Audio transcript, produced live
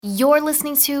You're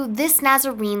listening to This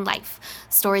Nazarene Life,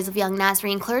 stories of young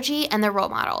Nazarene clergy and their role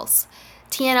models.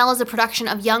 TNL is a production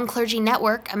of Young Clergy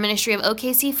Network, a ministry of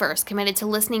OKC First, committed to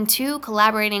listening to,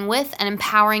 collaborating with, and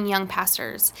empowering young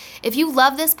pastors. If you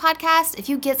love this podcast, if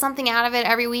you get something out of it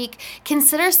every week,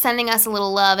 consider sending us a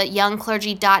little love at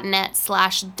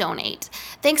youngclergy.net/donate.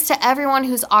 Thanks to everyone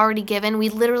who's already given. We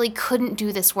literally couldn't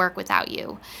do this work without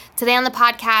you. Today on the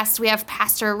podcast, we have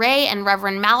Pastor Ray and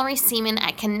Reverend Mallory Seaman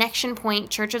at Connection Point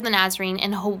Church of the Nazarene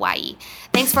in Hawaii.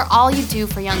 Thanks for all you do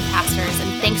for young pastors,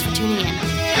 and thanks for tuning in.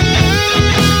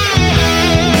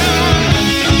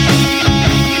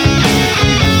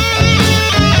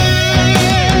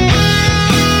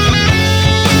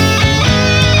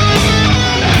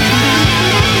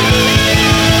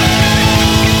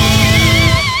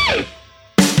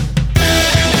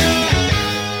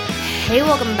 Hey,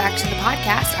 welcome back to the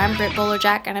podcast. I'm Britt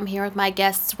Bowler-Jack, and I'm here with my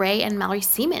guests, Ray and Mallory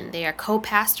Seaman. They are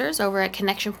co-pastors over at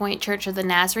Connection Point Church of the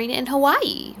Nazarene in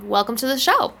Hawaii. Welcome to the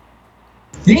show.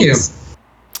 Thank you.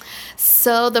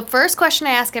 So the first question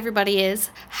I ask everybody is,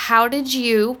 how did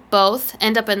you both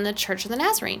end up in the Church of the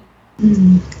Nazarene?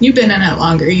 You've been in it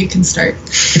longer. You can start.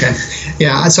 Okay.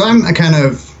 Yeah, so I'm a kind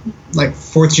of like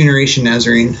fourth generation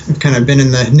Nazarene. I've kind of been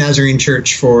in the Nazarene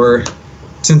church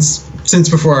since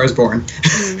before I was born.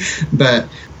 But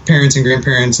parents and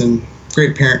grandparents and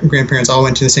grandparents all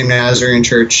went to the same Nazarene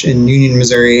church in Union,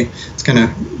 Missouri. It's kind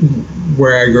of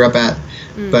where I grew up at.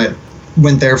 But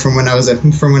went there from when I was a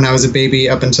baby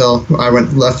up until I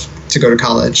left to go to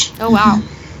college. Oh, wow.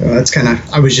 So that's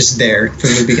I was just there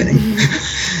from the beginning.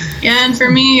 Yeah, and for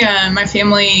me, my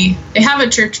family, they have a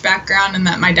church background in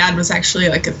that my dad was actually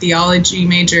like a theology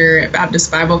major at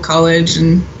Baptist Bible College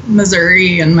in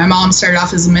Missouri, and my mom started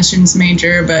off as a missions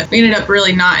major, but we ended up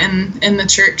really not in the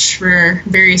church for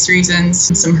various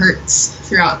reasons, some hurts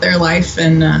throughout their life,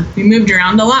 and we moved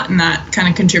around a lot, and that kind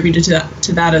of contributed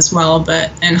to that as well. But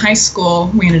in high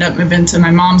school, we ended up moving to my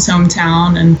mom's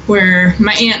hometown, and where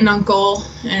my aunt and uncle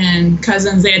and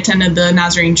cousins, they attended the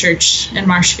Nazarene Church in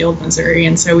Marshfield, Missouri,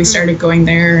 and so we started going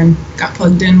there and got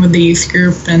plugged in with the youth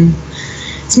group. And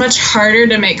it's much harder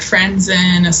to make friends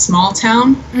in a small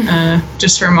town,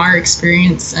 just from our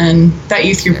experience, and that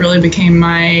youth group really became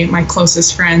my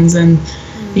closest friends, and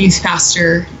the youth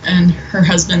pastor and her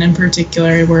husband in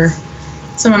particular were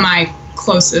some of my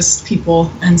closest people,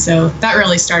 and so that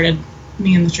really started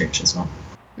me in the church as well.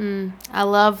 I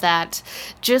love that.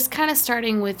 Just kind of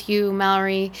starting with you,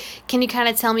 Mallory, can you kind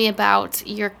of tell me about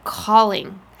your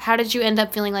calling? How did you end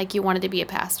up feeling like you wanted to be a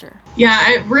pastor?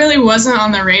 Yeah, it really wasn't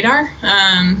on the radar.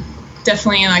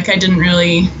 Definitely,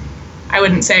 I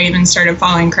wouldn't say I even started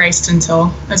following Christ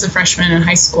until as a freshman in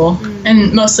high school.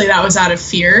 And mostly that was out of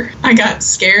fear. I got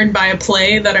scared by a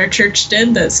play that our church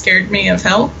did that scared me of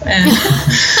hell. And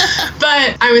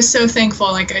but I was so thankful,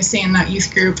 like I say, in that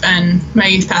youth group, and my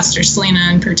youth pastor,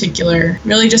 Selena in particular,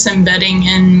 really just embedding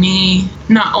in me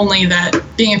not only that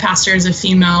being a pastor as a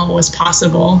female was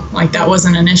possible, like that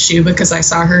wasn't an issue because I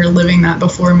saw her living that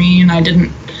before me, and I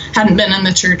hadn't been in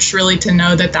the church really to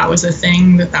know that was a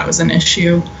thing, that was an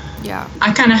issue. Yeah.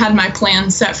 I kind of had my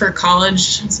plans set for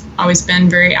college. It's always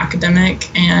been very academic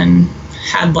and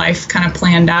had life kind of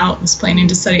planned out. Was planning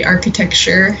to study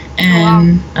architecture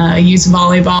and use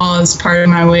volleyball as part of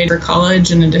my way for college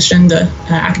in addition to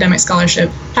academic scholarship.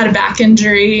 Had a back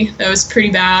injury that was pretty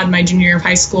bad my junior year of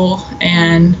high school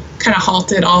and kind of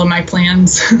halted all of my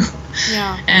plans.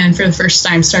 Yeah. And for the first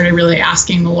time started really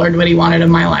asking the Lord what he wanted of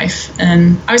my life.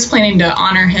 And I was planning to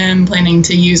honor him, planning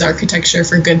to use architecture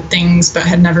for good things, but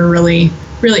had never really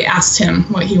asked him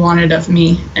what he wanted of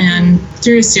me. And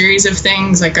through a series of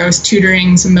things, like I was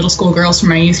tutoring some middle school girls from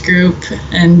my youth group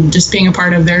and just being a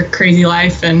part of their crazy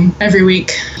life, and every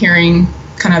week hearing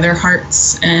kind of their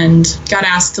hearts, and got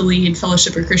asked to lead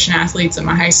Fellowship of Christian Athletes at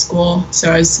my high school.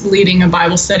 So I was leading a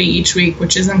Bible study each week,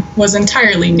 which was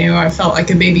entirely new. I felt like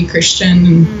a baby Christian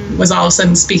and was all of a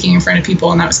sudden speaking in front of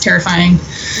people, and that was terrifying.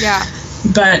 Yeah.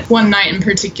 But one night in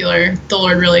particular, the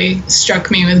Lord really struck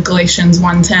me with Galatians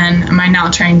 1:10. Am I now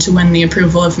trying to win the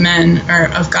approval of men or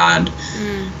of God?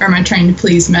 Or am I trying to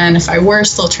please men? If I were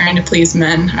still trying to please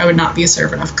men, I would not be a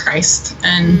servant of Christ.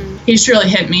 And he just really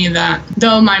hit me that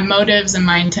though my motives and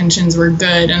my intentions were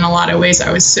good, in a lot of ways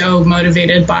I was so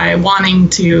motivated by wanting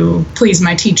to please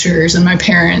my teachers and my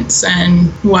parents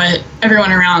and what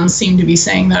everyone around seemed to be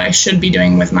saying that I should be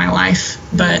doing with my life.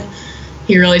 But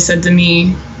he really said to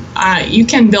me, you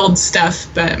can build stuff,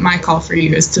 but my call for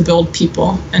you is to build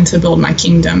people and to build my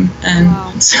kingdom.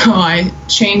 And so I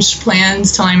changed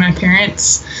plans, telling my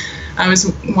parents I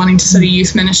was wanting to study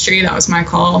youth ministry. That was my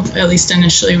call, at least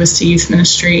initially, was to youth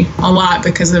ministry a lot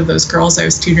because of those girls I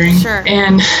was tutoring. Sure.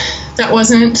 And that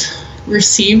wasn't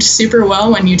received super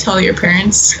well when you tell your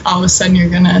parents all of a sudden you're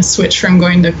going to switch from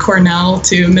going to Cornell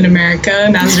to Mid-America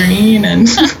Nazarene and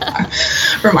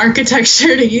from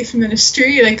architecture to youth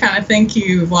ministry. They kind of think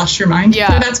you've lost your mind.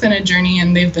 Yeah. So that's been a journey,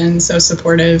 and they've been so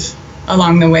supportive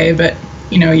along the way. But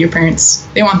you know, your parents,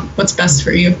 they want what's best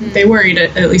for you. They worried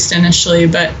it, at least initially,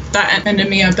 but that ended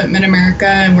me up at Mid-America,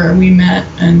 and where we met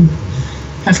and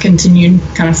have continued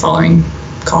kind of following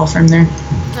call from there.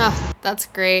 Oh, that's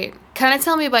great. Kind of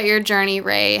tell me about your journey,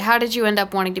 Ray. How did you end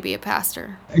up wanting to be a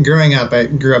pastor? Growing up, I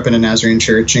grew up in a Nazarene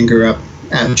church and grew up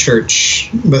at church.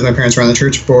 Both my parents were on the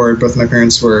church board. Both of my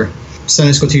parents were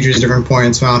Sunday school teachers at different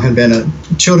points. My mom had been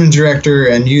a children's director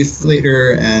and youth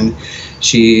leader, and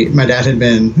my dad had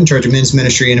been in charge of men's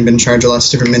ministry and had been in charge of lots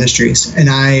of different ministries. And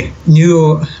I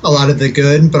knew a lot of the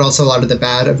good, but also a lot of the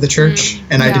bad of the church.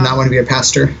 And I did not want to be a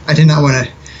pastor. I did not want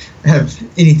to have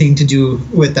anything to do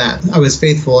with that. I was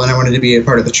faithful and I wanted to be a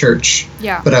part of the church.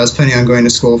 Yeah. But I was planning on going to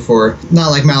school for, not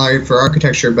like Mallory for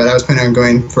architecture, but I was planning on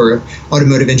going for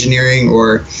automotive engineering,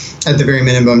 or at the very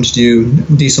minimum to do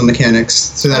diesel mechanics,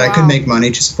 so that I could make money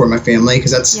to support my family,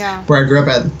 because that's where I grew up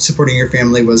at. Supporting your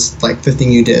family was like the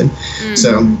thing you did.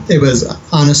 So it was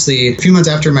honestly a few months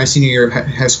after my senior year of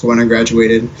high school when I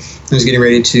graduated. I was getting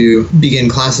ready to begin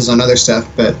classes on other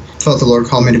stuff, but felt the Lord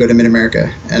call me to go to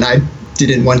Mid-America, and I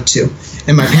didn't want to,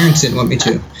 and my parents didn't want me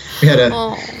to. We had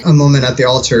a moment at the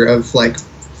altar of like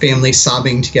family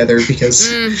sobbing together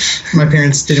because my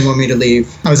parents didn't want me to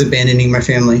leave. I was abandoning my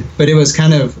family. But it was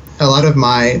kind of, a lot of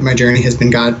my journey has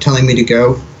been God telling me to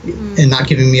go and not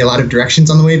giving me a lot of directions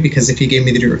on the way, because if he gave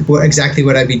me exactly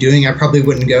what I'd be doing, I probably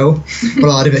wouldn't go. But a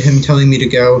lot of it, him telling me to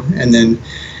go and then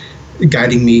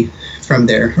guiding me from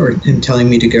there, or him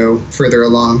telling me to go further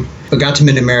along. But got to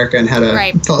Mid-America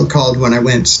and felt called when I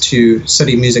went to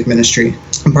study music ministry.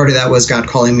 And part of that was God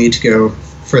calling me to go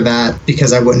for that,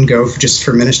 because I wouldn't go just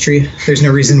for ministry. There's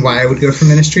no reason why I would go for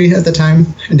ministry at the time.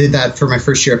 I did that for my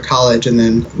first year of college, and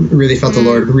then really felt the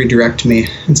Lord redirect me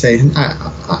and say,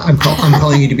 I'm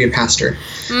calling you to be a pastor.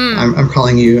 I'm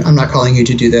calling you. I'm not calling you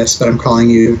to do this, but I'm calling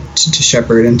you to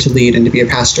shepherd and to lead and to be a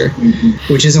pastor,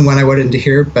 which isn't what I wanted to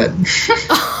hear, but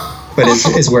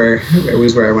is where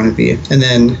I want to be. And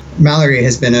then Mallory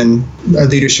has been in a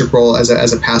leadership role as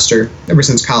a pastor ever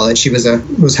since college. She was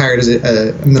hired as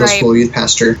a middle school youth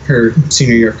pastor her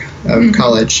senior year of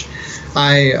college.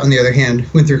 I, on the other hand,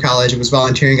 went through college and was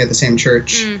volunteering at the same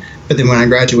church. But then when I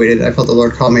graduated, I felt the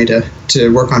Lord call me to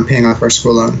work on paying off our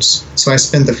school loans. So I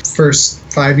spent the first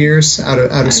 5 years out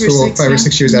of school, 5 or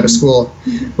 6 years out of school,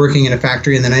 working in a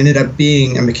factory, and then I ended up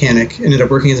being a mechanic. Ended up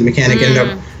working as a mechanic. Ended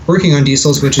up working on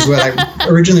diesels, which is what I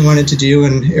originally wanted to do,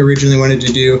 and originally wanted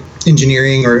to do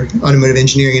engineering or automotive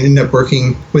engineering, and ended up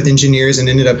working with engineers and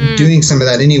ended up doing some of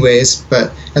that anyways,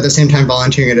 but at the same time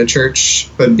volunteering at a church,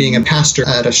 but being a pastor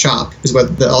at a shop is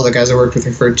what all the guys I worked with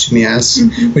referred to me as,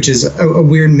 which is a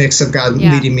weird mix of God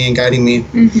leading me and guiding me.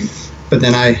 But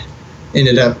then I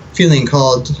ended up feeling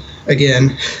called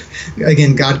again.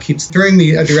 God keeps throwing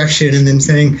me a direction and then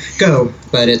saying, go.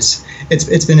 But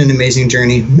it's been an amazing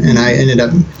journey, and I ended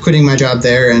up quitting my job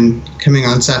there and coming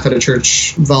on staff at a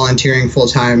church, volunteering full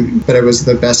time. But it was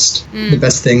the best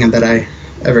thing that I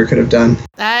ever could have done.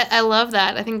 I love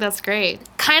that. I think that's great.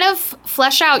 Kind of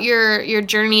flesh out your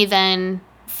journey then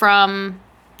from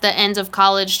the end of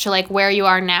college to like where you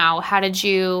are now. How did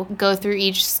you go through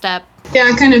each step?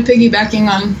 Yeah, kind of piggybacking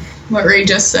on what Ray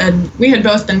just said. We had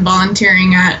both been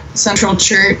volunteering at Central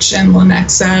Church in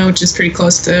Lenexa, which is pretty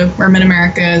close to where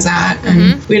Mid-America is at.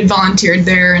 And we had volunteered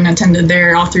there and attended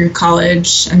there all through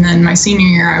college. And then my senior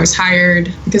year, I was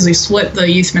hired because we split the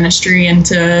youth ministry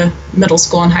into middle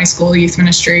school and high school youth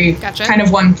ministry. Gotcha. Kind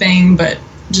of one thing, but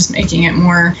just making it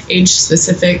more age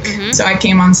specific. So I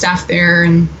came on staff there,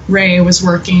 and Ray was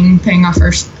working, paying off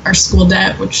our school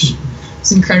debt, which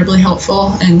was incredibly helpful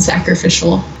and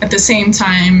sacrificial. At the same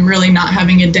time, really not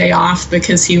having a day off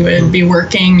because he would be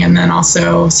working and then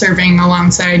also serving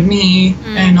alongside me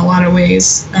in a lot of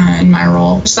ways in my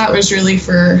role. So that was really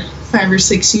for 5 or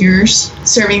 6 years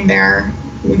serving there.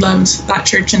 We loved that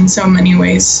church in so many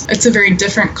ways. It's a very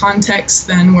different context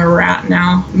than where we're at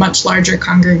now. Much larger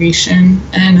congregation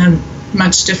and a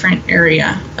much different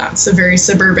area. That's a very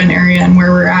suburban area, and where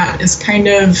we're at is kind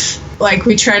of like,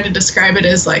 we try to describe it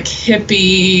as like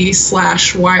hippie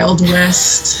 / Wild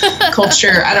West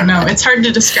culture. I don't know. It's hard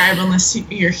to describe unless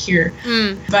you're here.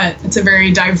 But it's a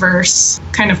very diverse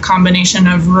kind of combination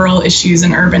of rural issues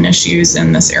and urban issues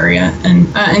in this area. And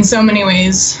in so many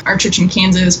ways, our church in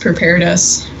Kansas prepared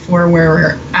us before where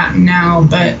we're at now,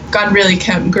 but God really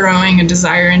kept growing a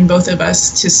desire in both of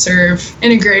us to serve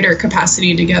in a greater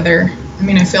capacity together. I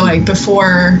mean, I feel like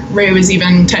before Ray was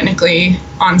even technically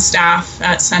on staff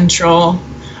at Central,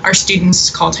 our students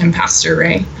called him Pastor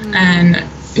Ray, and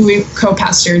we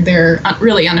co-pastored there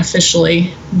really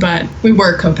unofficially, but we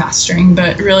were co-pastoring,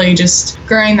 but really just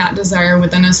growing that desire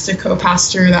within us to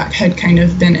co-pastor that had kind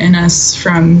of been in us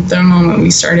from the moment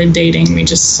we started dating. We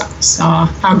just saw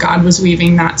how God was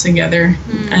weaving that together,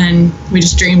 and we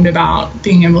just dreamed about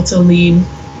being able to lead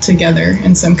together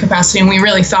in some capacity, and we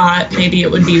really thought maybe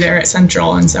it would be there at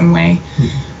Central in some way,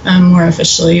 more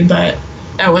officially, but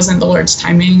that wasn't the Lord's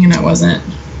timing, and it wasn't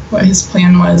what his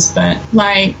plan was. But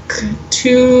like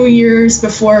 2 years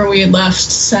before we had left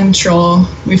Central,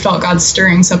 we felt God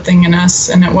stirring something in us,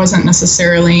 and it wasn't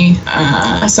necessarily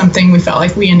something we felt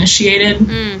like we initiated.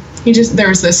 There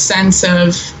was this sense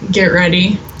of get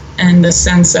ready, and the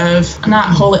sense of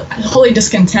not wholly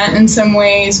discontent in some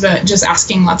ways, but just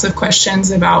asking lots of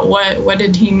questions about what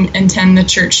did he intend the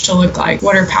church to look like?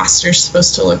 What are pastors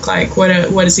supposed to look like? What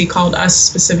has he called us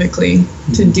specifically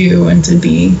to do and to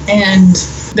be? And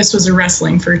this was a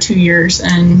wrestling for 2 years,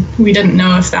 and we didn't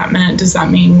know if that meant, does that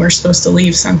mean we're supposed to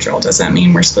leave Central? Does that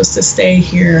mean we're supposed to stay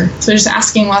here? So just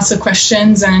asking lots of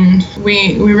questions, and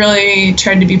we really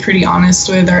tried to be pretty honest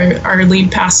with our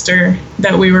lead pastor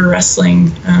that we were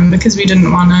wrestling, because we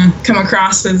didn't want to come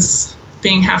across as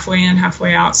being halfway in,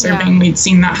 halfway out serving. We'd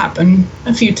seen that happen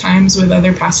a few times with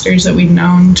other pastors that we'd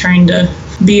known, trying to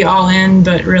be all in,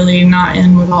 but really not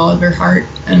in with all of their heart.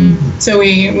 And so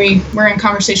we were in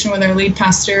conversation with our lead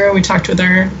pastor. We talked with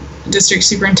our district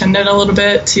superintendent a little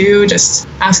bit too, just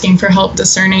asking for help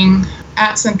discerning.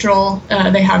 At Central,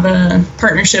 they have a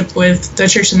partnership with the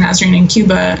Church of the Nazarene in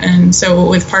Cuba, and so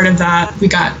with part of that, we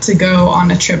got to go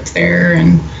on a trip there.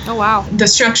 And oh wow, the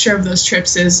structure of those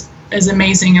trips is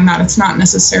amazing in that it's not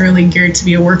necessarily geared to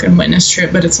be a work and witness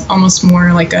trip, but it's almost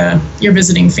more like you're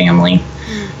visiting family.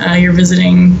 You're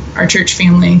visiting our church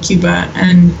family in Cuba,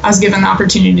 and I was given the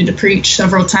opportunity to preach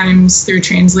several times through a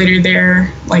translator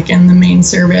there, like in the main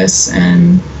service,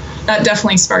 and that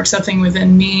definitely sparked something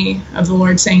within me of the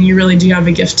Lord saying, you really do have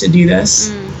a gift to do this,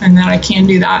 and that I can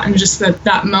do that. And just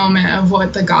that moment of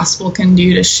what the gospel can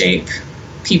do to shape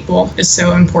people is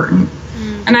so important.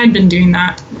 And I'd been doing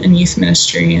that in youth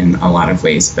ministry in a lot of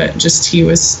ways, but just he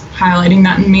was highlighting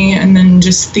that in me. And then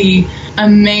just the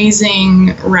amazing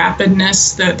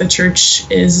rapidness that the church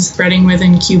is spreading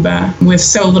within Cuba with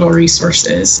so little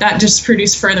resources, that just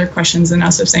produced further questions in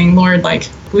us of saying, Lord, like,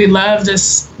 we love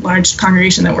this large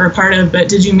congregation that we're a part of, but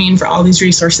did you mean for all these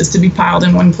resources to be piled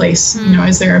in one place? You know,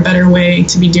 is there a better way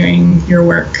to be doing your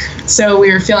work? So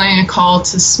we were feeling a call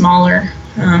to smaller.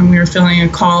 We were feeling a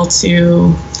call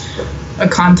to a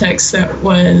context that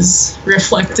was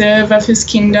reflective of his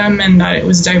kingdom, and that it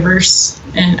was diverse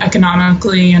and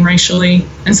economically and racially.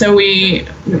 And so we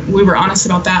were honest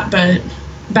about that. But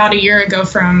about a year ago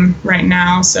from right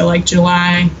now, so like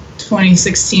July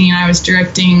 2016, I was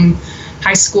directing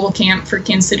high school camp for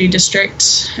Kansas City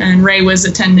District, and Ray was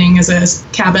attending as a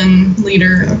cabin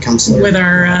leader with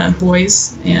our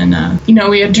boys. And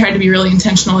we had tried to be really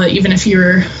intentional that even if you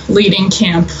were leading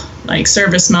camp, like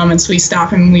service moments, we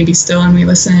stop and we be still and we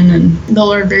listen. And the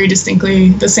Lord very distinctly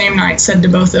the same night said to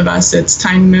both of us, it's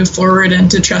time to move forward and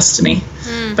to trust me.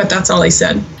 But that's all he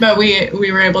said. But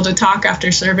we were able to talk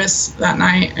after service that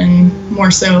night, and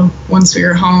more so once we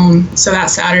were home. So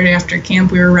that Saturday after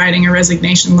camp, we were writing a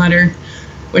resignation letter,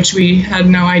 which we had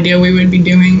no idea we would be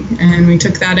doing. And we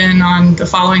took that in on the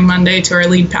following Monday to our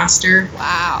lead pastor.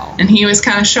 Wow. And he was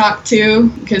kind of shocked too,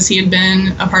 because he had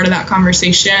been a part of that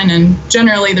conversation. And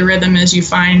generally the rhythm is you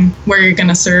find where you're going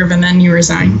to serve and then you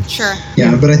resign. Sure.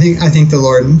 Yeah, but I think the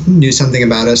Lord knew something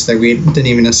about us that we didn't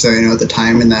even necessarily know at the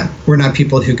time, and that we're not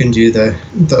people who can do the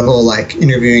whole like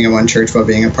interviewing in one church while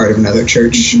being a part of another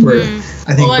church.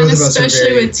 I think both of us are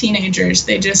especially with teenagers,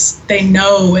 they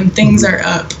know when things are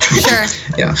up. Sure.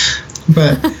 Yeah,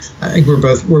 but I think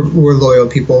we're loyal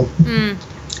people,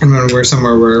 and when we're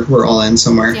somewhere, we're all in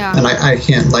somewhere. Yeah. And I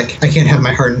can't have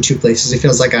my heart in two places. It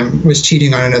feels like I was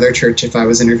cheating on another church if I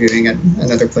was interviewing at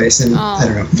another place, and I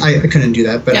don't know, I couldn't do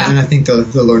that. But and I think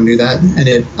the Lord knew that, and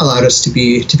it allowed us to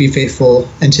be faithful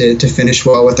and to finish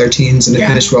well with our teens and to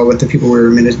finish well with the people we were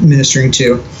ministering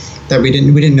to. That we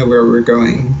didn't know where we were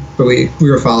going, but we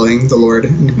were following the Lord,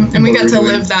 and we got to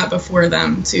live that before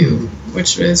them too,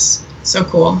 which was so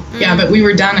cool. Yeah, but we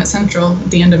were done at Central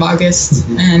at the end of August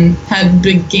and had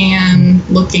began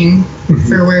looking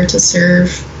for where to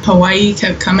serve. Hawaii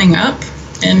kept coming up,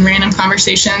 in random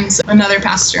conversations, another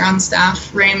pastor on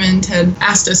staff, Raymond, had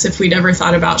asked us if we'd ever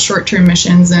thought about short-term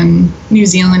missions in New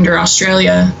Zealand or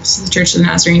Australia. So the Church of the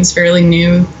Nazarene is fairly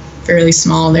new, fairly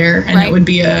small there, and it would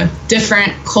be a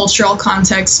different cultural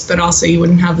context, but also you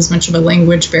wouldn't have as much of a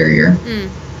language barrier.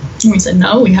 And we said,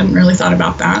 no, we hadn't really thought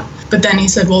about that. But then he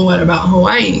said, well, what about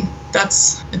Hawaii?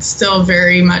 It's still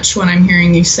very much what I'm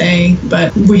hearing you say,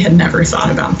 but we had never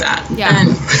thought about that. Yeah.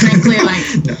 And frankly,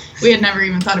 we had never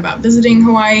even thought about visiting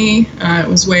Hawaii. It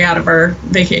was way out of our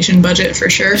vacation budget for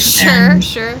sure.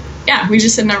 Sure. Yeah, we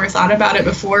just had never thought about it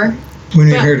before. When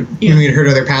we heard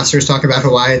other pastors talk about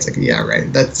Hawaii, it's like, yeah, right.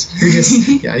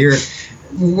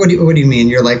 What do you mean?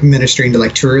 You're like ministering to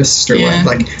like tourists or what?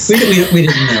 Like we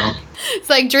didn't know. It's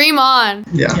like dream on.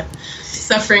 Yeah.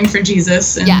 Suffering for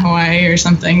Jesus in Hawaii or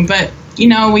something. But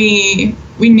we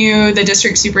knew the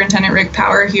district superintendent, Rick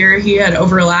Power, here. He had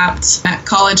overlapped at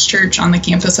College Church on the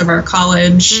campus of our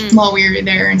college while we were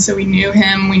there, and so we knew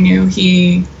him. We knew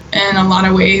he, in a lot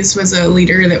of ways, was a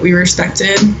leader that we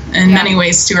respected, in many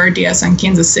ways to our DS on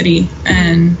Kansas City.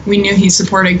 And we knew he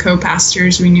supported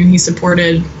co-pastors. We knew he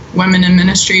supported women in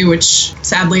ministry, which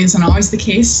sadly isn't always the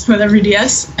case with every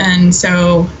DS. And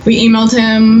so we emailed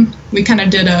him. We kind of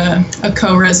did a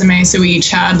co-resume. So we each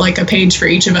had like a page for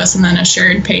each of us and then a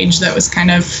shared page that was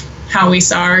kind of how we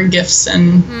saw our gifts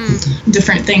and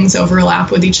different things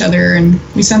overlap with each other. And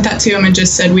we sent that to him and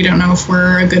just said, we don't know if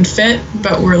we're a good fit,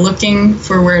 but we're looking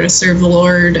for where to serve the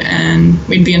Lord, and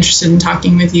we'd be interested in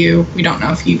talking with you. We don't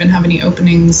know if you even have any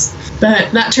openings.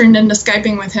 But that turned into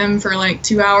Skyping with him for like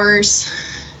 2 hours.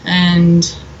 And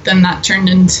then that turned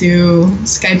into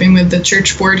Skyping with the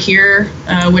church board here,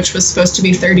 which was supposed to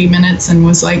be 30 minutes and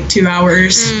was like 2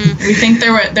 hours. We think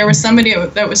there was somebody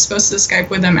that was supposed to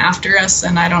Skype with them after us,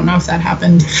 and I don't know if that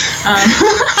happened.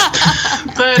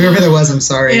 But whoever that was, I'm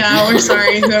sorry. Yeah, we're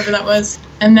sorry, whoever that was.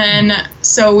 And then,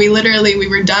 so we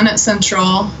were done at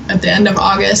Central at the end of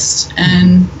August,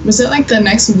 and was it like the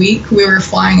next week we were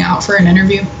flying out for an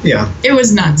interview? Yeah. It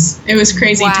was nuts. It was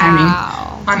crazy timing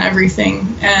on everything,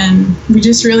 and we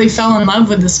just really fell in love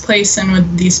with this place and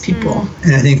with these people.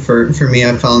 And I think for me,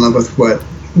 I fell in love with what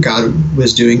God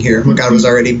was doing here, what God was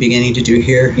already beginning to do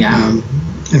here, and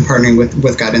partnering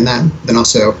with God in that. Then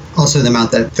also the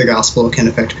amount that the gospel can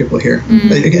affect people here.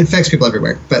 It affects people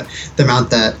everywhere, but the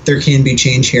amount that there can be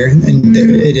change here, and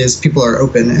it is, people are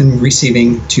open and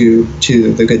receiving to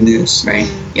the good news. Right.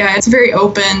 Yeah, it's very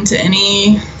open to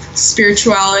any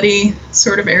spirituality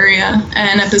sort of area,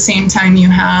 and at the same time you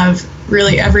have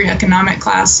really every economic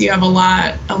class. You have a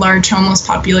large homeless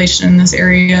population in this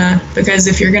area, because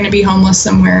if you're going to be homeless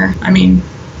somewhere, I mean,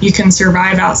 you can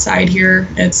survive outside here.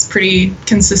 It's pretty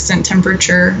consistent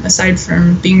temperature aside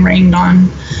from being rained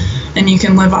on, and you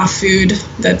can live off food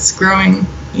that's growing,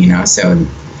 so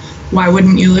why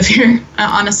wouldn't you live here?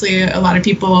 Honestly, a lot of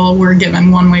people were given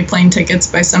one-way plane tickets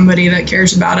by somebody that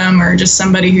cares about them, or just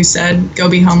somebody who said, go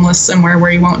be homeless somewhere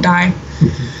where you won't die.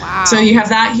 Wow. So you have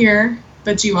that here,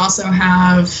 but you also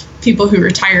have people who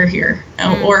retire here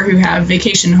or who have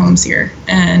vacation homes here,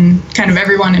 and kind of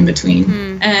everyone in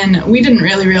between. And we didn't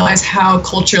really realize how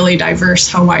culturally diverse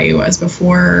Hawaii was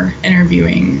before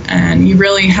interviewing. And you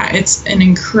really it's an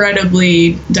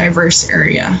incredibly diverse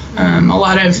area. A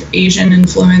lot of Asian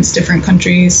influence, different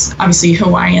countries. Obviously,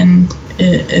 Hawaiian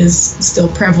is still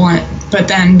prevalent. But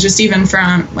then just even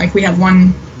from, like, we have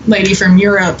one lady from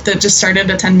Europe that just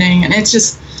started attending, and it's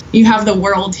just, you have the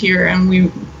world here,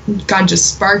 and God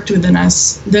just sparked within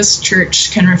us, this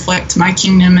church can reflect my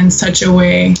kingdom in such a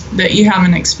way that you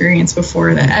haven't experienced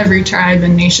before, that every tribe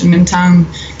and nation and tongue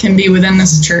can be within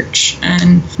this church.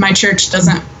 And my church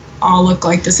doesn't all look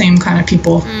like the same kind of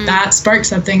people. That sparked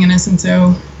something in us.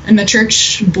 And the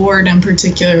church board in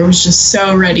particular was just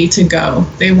so ready to go.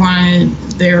 They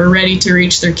were ready to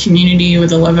reach their community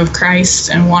with the love of Christ,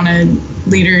 and wanted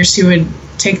leaders who would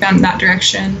take them that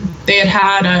direction. They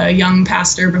had a young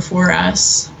pastor before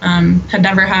us, had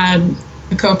never had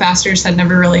the co-pastors, had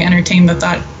never really entertained the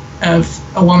thought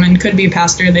of a woman could be a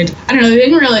pastor. They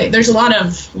didn't really, there's a lot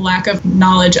of lack of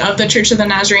knowledge of the Church of the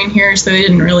Nazarene here, so they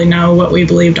didn't really know what we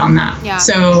believed on that. Yeah.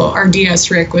 So our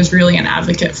DS, Rick, was really an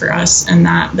advocate for us, and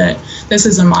that this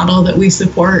is a model that we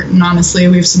support. And honestly,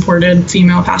 we've supported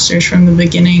female pastors from the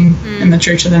beginning in the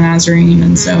Church of the Nazarene.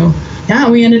 And so,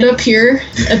 we ended up here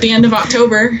at the end of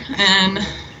October and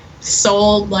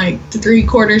sold like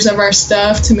 3/4 of our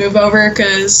stuff to move over,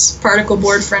 because particle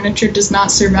board furniture does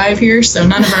not survive here, so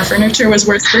none of our furniture was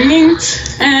worth bringing.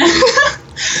 And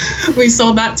we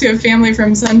sold that to a family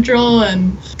from Central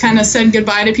and kind of said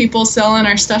goodbye to people selling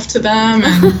our stuff to them,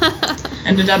 and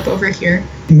ended up over here.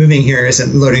 Moving here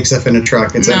isn't loading stuff in a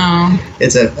truck. It's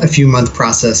a few month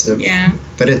process of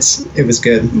but it was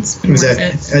good. It's It was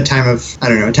worth a time of, I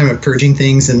don't know, a time of purging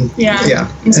things and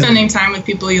and spending time with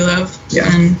people you love. Yeah.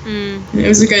 And it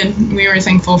was we were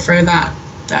thankful for that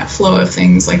flow of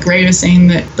things. Like Ray was saying,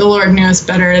 that the Lord knew us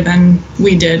better than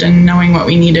we did, and knowing what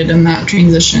we needed in that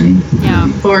transition.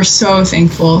 Yeah. But we're so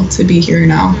thankful to be here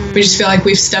now. We just feel like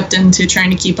we've stepped into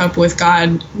trying to keep up with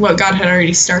God, what God had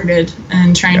already started,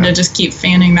 and trying to just keep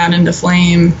fanning that into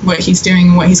flame, what he's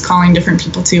doing, what he's calling different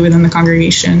people to within the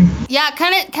congregation. Yeah,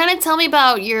 kind of tell me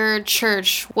about your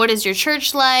church. What is your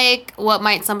church like? What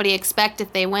might somebody expect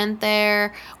if they went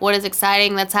there? What is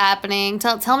exciting that's happening?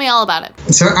 Tell me all about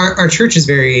it. So our church is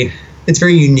very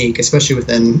unique, especially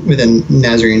within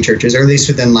Nazarene churches, or at least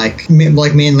within like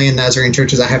mainland Nazarene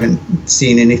churches. I haven't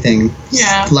seen anything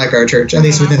like our church, at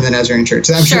least within the Nazarene church.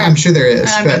 I'm sure there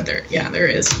is. There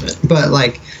is. But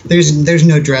like there's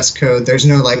no dress code. There's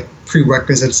no like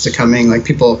prerequisites to coming. Like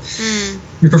people,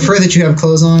 we prefer that you have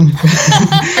clothes on.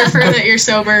 Prefer that you're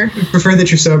sober. Prefer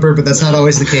that you're sober, but that's not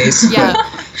always the case. Yeah.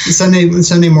 But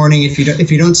Sunday morning, if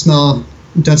you don't smell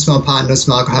pot and don't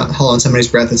smell alcohol on somebody's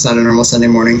breath, it's not a normal Sunday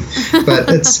morning. But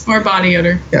it's or body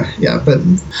odor. Yeah, but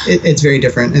it's very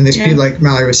different. And there's people, like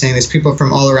Mallory was saying, there's people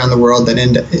from all around the world that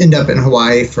end up in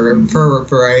Hawaii for a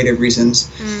variety of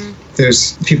reasons.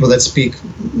 There's people that speak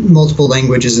multiple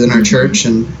languages in our church,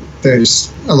 and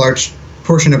there's a large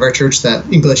portion of our church that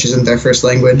English isn't their first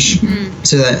language,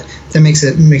 so that makes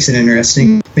it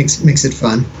interesting, makes it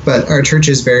fun. But our church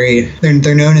is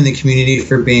they're known in the community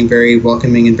for being very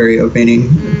welcoming and very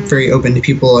very open to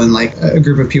people, and like a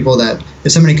group of people that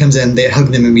if somebody comes in, they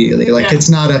hug them immediately. Like it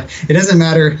doesn't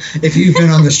matter if you've been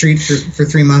on the street for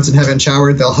 3 months and haven't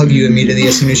showered, they'll hug you immediately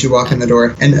as soon as you walk in the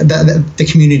door, and that the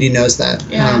community knows that.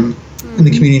 And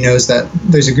the community knows that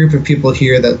there's a group of people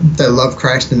here that love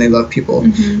Christ and they love people,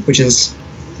 which is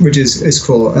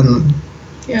cool. And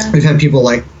we've had people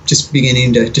like just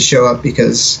beginning to show up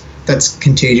because that's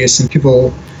contagious and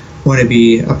people want to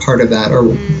be a part of that, or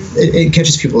it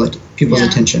catches people's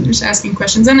attention. Just asking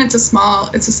questions, and it's a small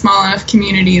enough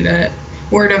community that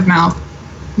word of mouth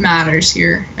matters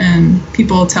here, and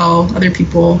people tell other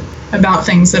people about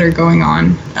things that are going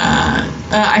on.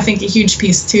 I think a huge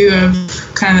piece too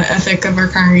of kind of the ethic of our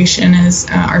congregation is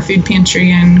our food pantry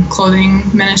and clothing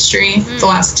ministry the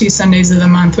last 2 Sundays of the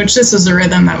month, which this was a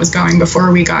rhythm that was going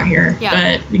before we got here.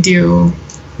 But we do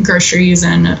groceries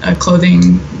and a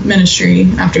clothing ministry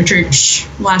after church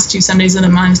last 2 Sundays of the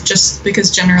month, just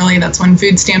because generally that's when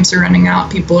food stamps are running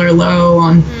out, people are low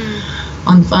on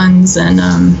funds, and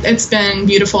it's been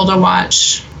beautiful to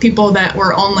watch people that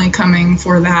were only coming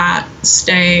for that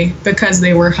stay because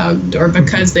they were hugged or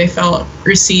because they felt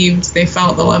received, they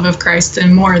felt the love of Christ,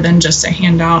 and more than just a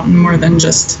handout and more than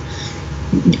just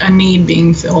a need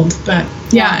being filled. But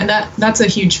that's a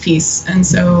huge piece. And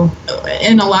so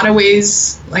in a lot of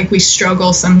ways, like, we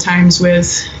struggle sometimes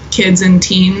with kids and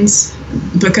teens,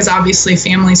 because obviously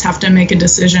families have to make a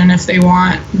decision if they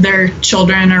want their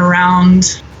children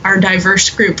around our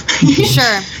diverse group.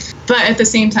 Sure. But at the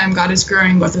same time, God is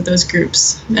growing both of those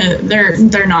groups.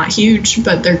 They're not huge,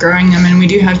 but they're growing them. And we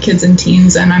do have kids and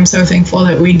teens. And I'm so thankful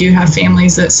that we do have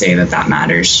families that say that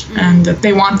matters, and that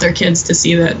they want their kids to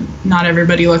see that not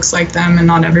everybody looks like them and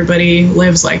not everybody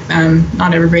lives like them.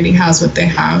 Not everybody has what they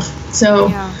have. So,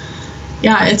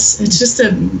 it's just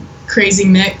a crazy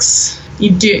mix.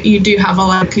 You do have a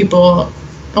lot of people,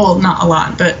 well, not a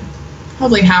lot, but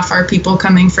probably half our people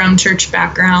coming from church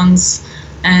backgrounds,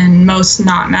 and most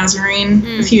not Nazarene,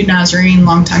 a few Nazarene,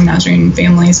 longtime Nazarene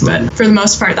families, but for the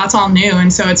most part, that's all new.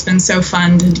 And so it's been so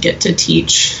fun to get to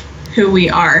teach who we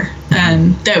are,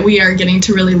 and that we are getting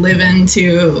to really live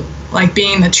into, like,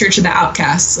 being the church of the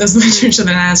outcasts as the church of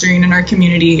the Nazarene in our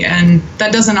community. And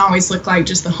that doesn't always look like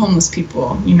just the homeless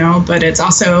people, but it's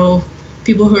also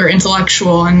people who are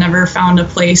intellectual and never found a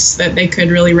place that they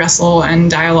could really wrestle and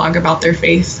dialogue about their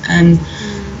faith. And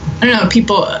I don't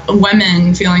know,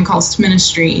 women feeling calls to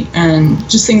ministry and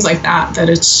just things like that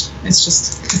it's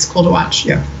cool to watch.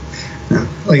 Yeah.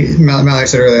 Like Mallory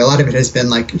said earlier, a lot of it has been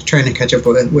like trying to catch up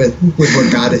with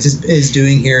what God is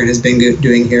doing here and has been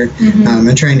doing here,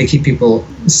 and trying to keep people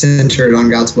centered on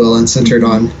God's will and centered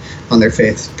on their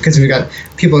faith, because we've got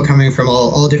people coming from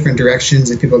all different directions,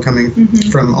 and people coming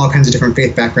from all kinds of different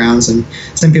faith backgrounds, and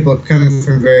some people coming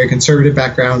from very conservative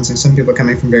backgrounds, and some people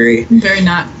coming from very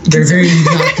not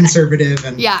conservative,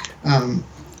 and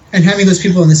and having those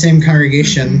people in the same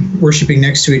congregation worshiping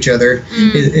next to each other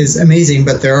is amazing.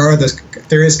 But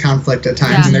there is conflict at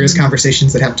times, and there is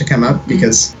conversations that have to come up,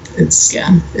 because it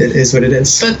is what it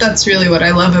is. But that's really what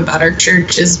I love about our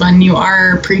church, is when you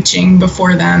are preaching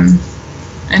before them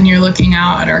and you're looking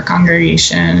out at our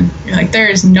congregation, you're like, there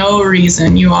is no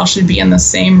reason you all should be in the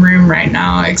same room right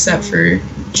now except for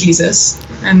Jesus,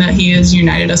 and that he has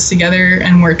united us together,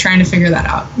 and we're trying to figure that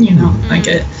out, like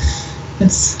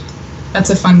that's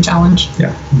a fun challenge.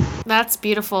 Yeah. That's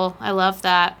beautiful. I love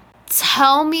that.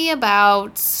 Tell me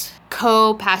about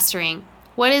co-pastoring.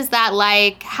 What is that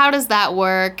like? How does that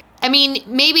work? I mean,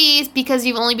 maybe it's because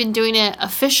you've only been doing it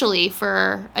officially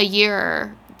for a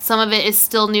year. Some of it is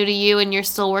still new to you and you're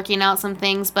still working out some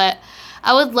things, but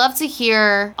I would love to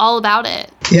hear all about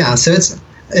it. Yeah, so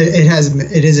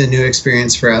it is a new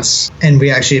experience for us, and we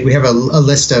have a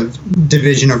list of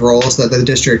division of roles that the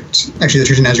Church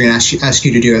of Nazarene asks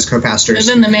you to do as co-pastors. It's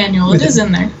in the manual. It is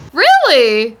in there.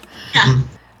 Really? Yeah. Mm-hmm.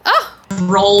 Oh.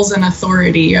 Roles and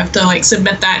authority. You have to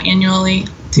submit that annually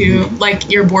to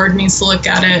your board needs to look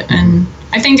at it, and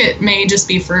I think it may just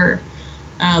be for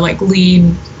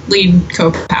lead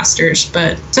co-pastors,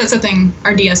 but so that's a thing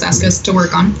our DS asked us to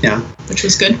work on. Yeah, which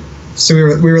was good. So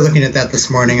we were looking at that this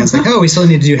morning. I was like, we still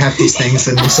need to do half these things,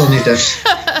 and we still need to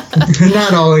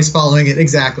not always following it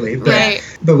exactly, but right.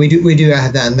 But we do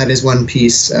have that, and that is one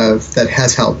piece that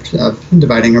has helped of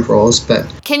dividing of roles. But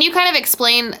can you kind of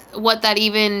explain what that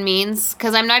even means?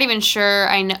 Because I'm not even sure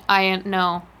I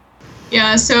know.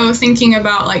 Yeah, so thinking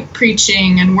about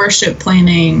preaching and worship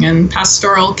planning and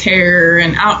pastoral care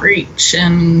and outreach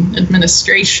and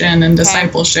administration and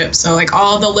discipleship. So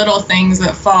all the little things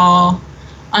that fall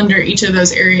under each of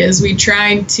those areas, we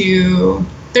tried to,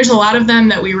 there's a lot of them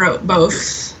that we wrote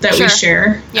both that we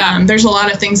share. Yeah. There's a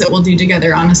lot of things that we'll do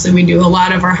together. Honestly, we do a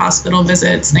lot of our hospital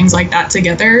visits, things like that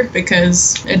together,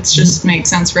 because it just makes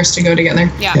sense for us to go together.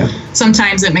 Yeah.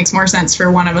 Sometimes it makes more sense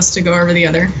for one of us to go over the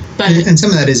other. But and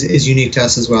some of that is unique to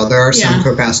us as well. There are some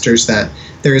co-pastors that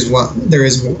there is one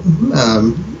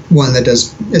that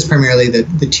is primarily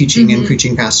the teaching and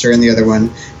preaching pastor, and the other one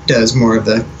does more of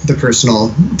the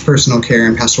personal care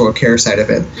and pastoral care side of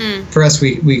it. For us,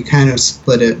 we kind of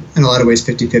split it in a lot of ways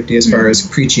 50-50 as far as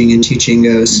preaching and teaching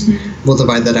goes. We'll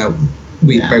divide that out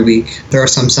week by week. There are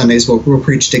some Sundays we'll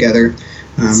preach together.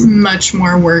 It's much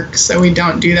more work, so we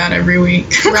don't do that every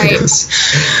week. Right.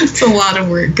 It's a lot of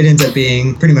work. It ends up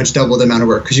being pretty much double the amount of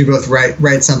work, because you both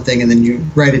write something, and then you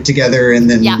write it together, and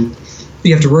then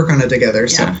you have to work on it together.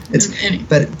 So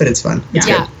but it's fun. It's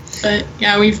good. But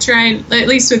we've tried, at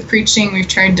least with preaching, we've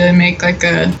tried to make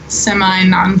a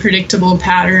semi-non-predictable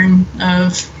pattern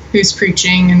of who's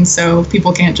preaching, and so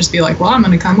people can't just be well, I'm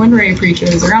going to come when Ray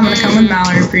preaches, or I'm going to come when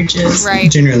Mallory preaches.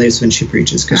 Right. Generally, it's when she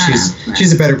preaches, because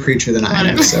she's a better preacher than I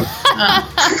am. So.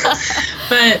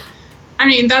 But I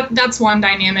mean, that's one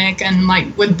dynamic, and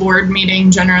with board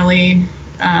meeting, generally,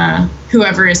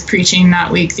 whoever is preaching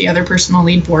that week, the other person will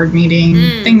lead board meeting,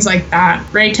 things like that.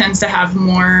 Ray tends to have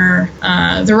more,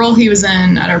 the role he was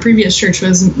in at our previous church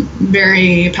was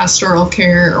very pastoral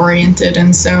care oriented,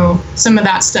 and so some of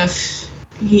that stuff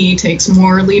he takes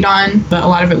more lead on, but a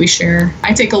lot of it we share.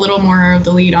 I take a little more of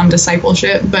the lead on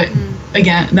discipleship, but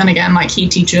again, he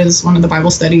teaches one of the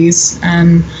Bible studies,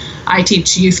 and I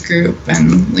teach youth group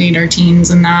and lead our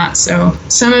teens and that. So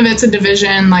some of it's a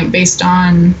division based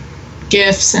on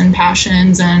gifts and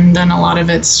passions, and then a lot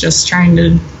of it's just trying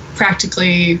to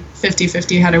practically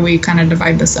 50-50, how do we kind of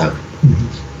divide this up.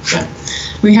 But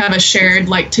we have a shared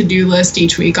to-do list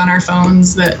each week on our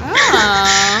phones that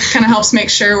kind of helps make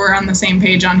sure we're on the same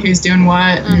page on who's doing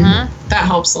what, and that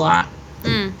helps a lot.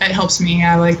 It helps me.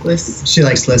 I like lists. She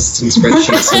likes lists and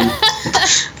spreadsheets.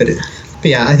 But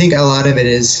yeah, I think a lot of it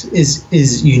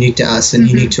is unique to us and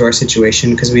unique to our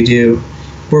situation, because we do.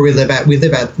 Where we live at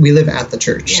the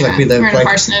church. Yeah, we live we're in a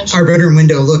parsonage. Our bedroom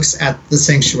window looks at the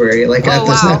sanctuary,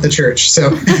 at the church.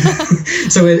 So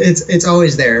so it's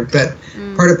always there. But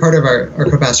part of our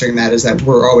co-pastoring that is that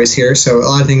we're always here. So a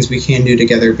lot of things we can do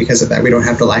together because of that. We don't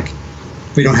have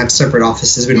separate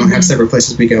offices. We don't have separate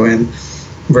places we go in.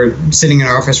 We're sitting in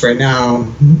our office right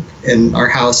now in our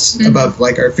house above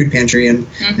our food pantry and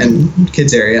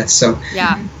kids area. So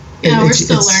we're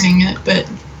still learning it, but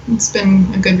it's been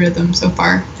a good rhythm so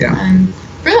far. Yeah. And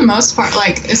for the most part,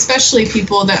 especially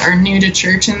people that are new to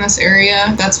church in this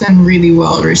area, that's been really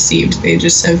well received. They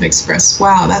just have expressed,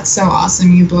 wow, that's so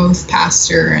awesome, you both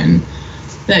pastor, and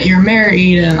that you're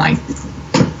married, and I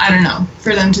don't know,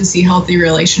 for them to see healthy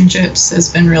relationships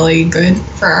has been really good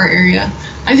for our area.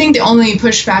 I think the only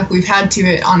pushback we've had to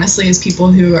it, honestly, is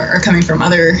people who are coming from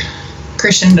other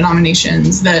Christian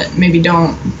denominations that maybe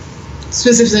don't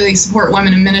specifically support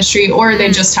women in ministry, or they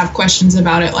just have questions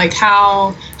about it,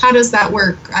 how does that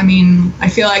work? I mean, I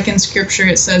feel in scripture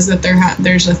it says that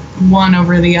there's a one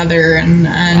over the other, and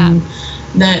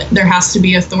that there has to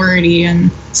be authority,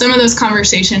 and some of those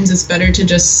conversations it's better to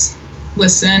just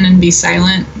listen and be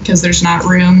silent because there's not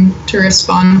room to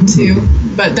respond to.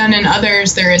 But then in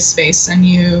others, there is space, and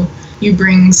you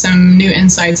bring some new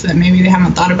insights that maybe they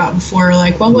haven't thought about before,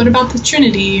 like, well, what about the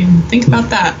Trinity? And think about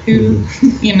that. Who,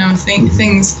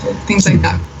 things like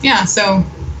that. Yeah, so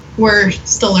we're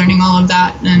still learning all of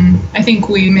that, and I think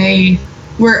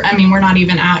we're not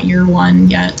even at year 1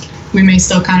 yet. We may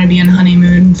still kind of be in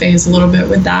honeymoon phase a little bit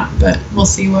with that, but we'll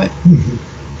see what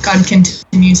God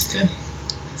continues to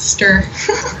stir.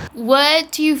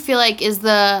 What do you feel like is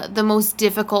the most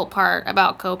difficult part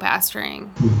about co-pastoring?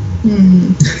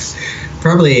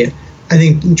 Probably, I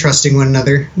think, trusting one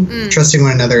another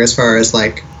as far as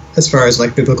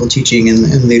biblical teaching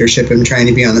and leadership, and trying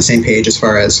to be on the same page as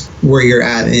far as where you're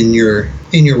at in your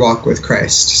walk with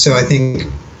Christ. So I think,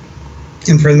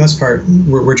 and for the most part,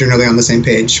 we're generally on the same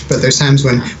page. But there's times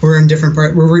when we're in different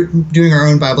where we're doing our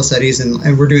own Bible studies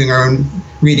and we're doing our own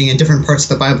reading in different parts of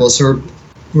the Bible. So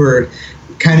we're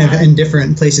kind of in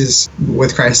different places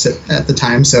with Christ at the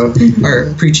time. So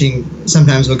our preaching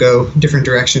sometimes will go different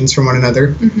directions from one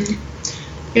another.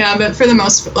 Yeah, but for the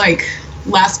most,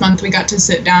 last month we got to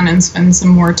sit down and spend some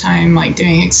more time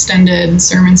doing extended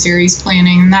sermon series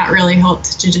planning, and that really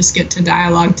helped to just get to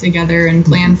dialogue together and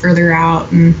plan further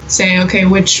out and say, okay,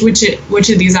 which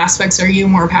of these aspects are you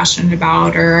more passionate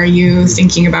about, or are you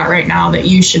thinking about right now that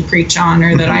you should preach on,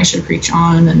 or that I should preach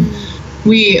on? And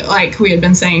we, like we had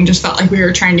been saying, just felt like we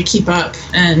were trying to keep up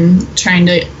and trying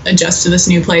to adjust to this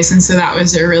new place, and so that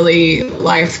was a really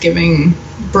life-giving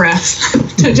breath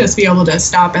to just be able to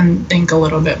stop and think a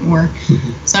little bit more.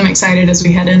 So I'm excited as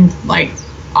we head in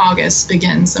August,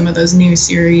 begin some of those new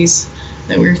series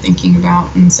that we were thinking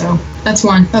about. And so that's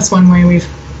one way we've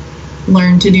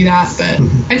learned to do that. But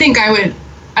I think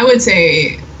I would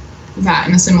say that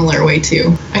in a similar way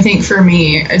too. I think for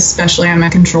me, especially, I'm a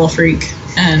control freak,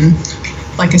 and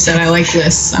like I said, I like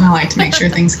lists and I like to make sure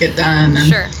things get done. And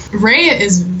Sure. Ray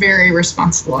is very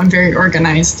responsible and very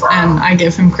organized, and I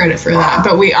give him credit for that,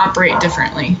 but we operate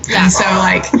differently. Yeah. And so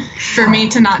for me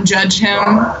to not judge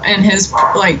him and his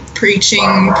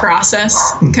preaching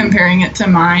process, comparing it to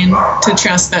mine, to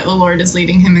trust that the Lord is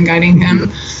leading him and guiding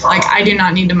him, I do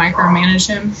not need to micromanage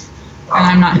him, and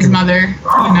I'm not his mother,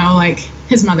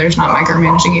 his mother's not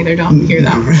micromanaging either, don't hear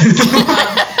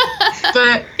that.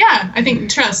 But yeah, I think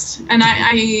trust, and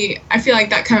I feel like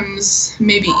that comes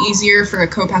maybe easier for a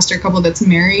co-pastor couple that's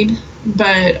married,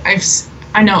 but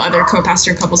I know other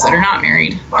co-pastor couples that are not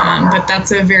married, but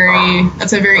that's a very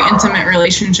intimate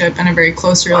relationship and a very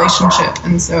close relationship,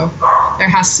 and so there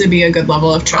has to be a good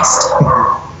level of trust.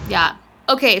 Yeah.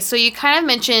 Okay, so you kind of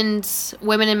mentioned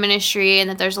women in ministry and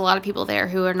that there's a lot of people there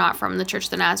who are not from the Church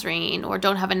of the Nazarene or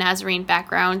don't have a Nazarene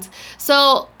background.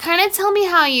 So kind of tell me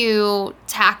how you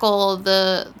tackle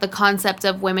the concept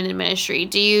of women in ministry.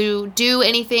 Do you do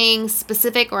anything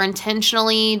specific or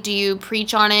intentionally? Do you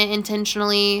preach on it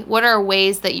intentionally? What are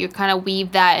ways that you kind of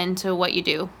weave that into what you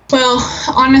do? Well,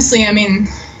 honestly,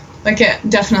 it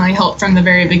definitely helped from the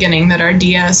very beginning that our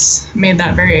DS made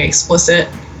that very explicit.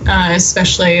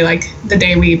 Especially the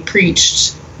day we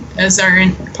preached as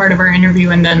part of our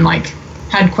interview, and then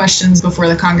had questions before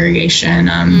the congregation.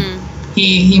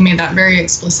 He made that very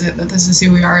explicit that this is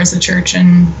who we are as a church,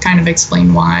 and kind of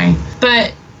explained why.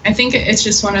 But I think it's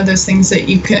just one of those things that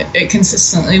it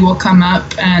consistently will come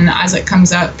up, and as it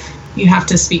comes up, you have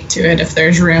to speak to it if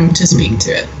there's room to speak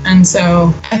to it. And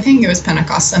so I think it was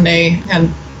Pentecost Sunday, had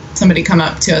somebody come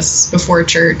up to us before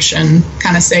church and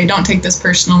kind of say, don't take this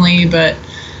personally, but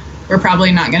we're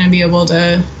probably not going to be able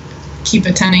to keep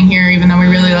attending here, even though we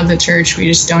really love the church. We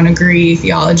just don't agree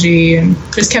theology, and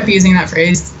just kept using that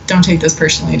phrase, don't take this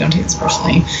personally, don't take this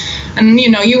personally. And,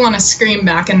 you want to scream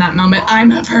back in that moment,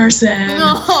 I'm a person,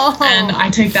 and I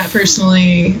take that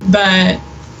personally. But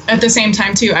at the same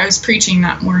time, too, I was preaching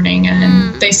that morning,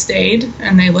 and they stayed,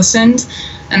 and they listened,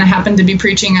 and I happened to be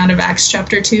preaching out of Acts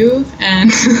chapter 2,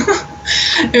 and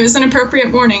it was an appropriate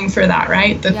morning for that,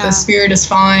 right? That the Spirit is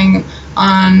falling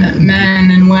on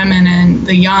men and women and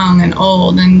the young and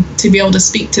old, and to be able to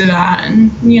speak to that.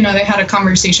 And, they had a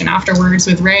conversation afterwards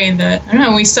with Ray that,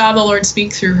 we saw the Lord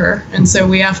speak through her, and so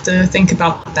we have to think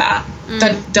about that.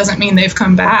 That doesn't mean they've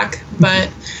come back, but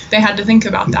they had to think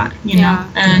about that,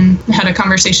 and had a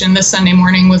conversation this Sunday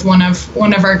morning with one of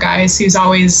our guys he's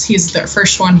the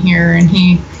first one here, and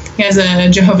he has a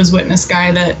Jehovah's Witness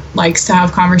guy that likes to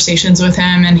have conversations with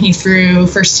him, and he threw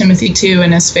 1 Timothy 2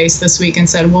 in his face this week and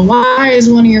said, well, why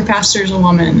is one of your pastors a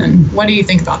woman, and what do you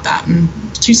think about that? And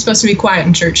she's supposed to be quiet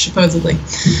in church, supposedly.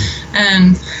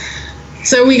 And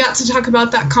so we got to talk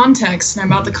about that context, and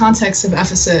about the context of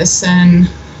Ephesus, and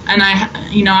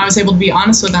I was able to be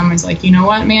honest with them. I was like, you know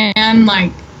what, man,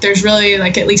 there's really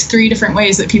like at least 3 different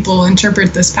ways that people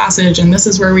interpret this passage, and this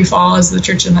is where we fall as the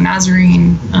Church of the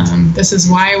Nazarene. This is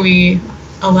why we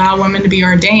allow women to be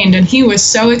ordained. And he was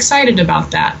so excited about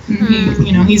that. He,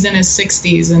 you know, he's in his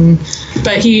 60s,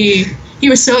 but he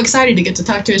was so excited to get to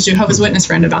talk to his Jehovah's Witness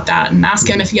friend about that and ask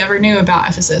him if he ever knew about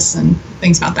Ephesus and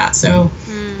things about that. So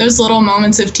those little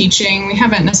moments of teaching, we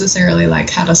haven't necessarily like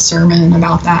had a sermon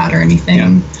about that or anything.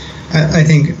 Yeah. I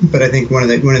think one of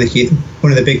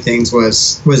the big things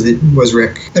was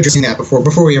Rick addressing that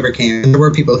before we ever came. And there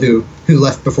were people who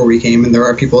left before we came, and there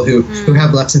are people who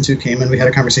have left since we came. And we had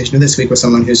a conversation this week with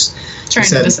someone who's trying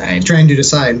to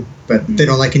decide, but they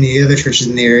don't like any of the other churches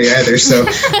in the area either. So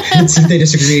they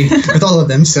disagree with all of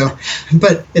them. So,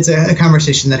 but it's a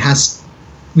conversation that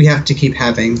we have to keep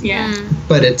having. Yeah.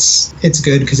 But it's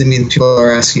good because it means people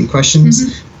are asking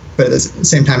questions. But at the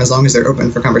same time, as long as they're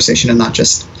open for conversation and not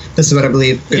just, this is what I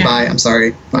believe, goodbye, I'm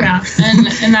sorry, bye. Yeah, and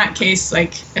in that case,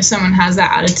 like, if someone has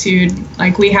that attitude,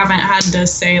 like, we haven't had to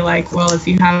say, like, well, if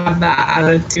you have that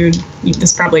attitude,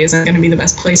 this probably isn't going to be the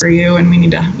best place for you, and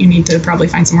you need to probably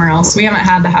find somewhere else. We haven't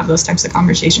had to have those types of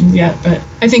conversations yet, but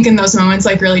I think in those moments,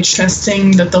 like, really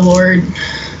trusting that the Lord,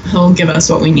 He'll give us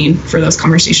what we need for those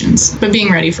conversations, but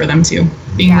being ready for them too,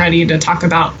 being ready to talk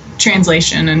about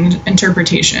translation and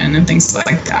interpretation and things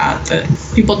like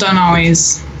that people don't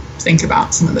always think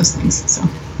about some of those things. So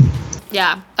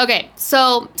yeah. Okay,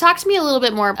 so talk to me a little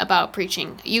bit more about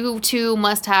preaching. You two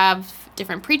must have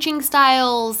different preaching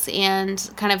styles and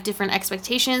kind of different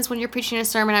expectations when you're preaching a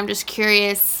sermon. I'm just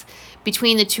curious,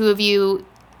 between the two of you,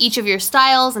 each of your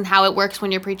styles and how it works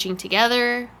when you're preaching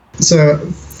together. So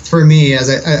for me, as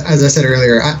I said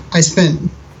earlier, I spent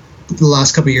the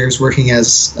last couple of years working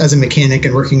as a mechanic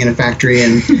and working in a factory,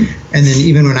 and then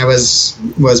even when I was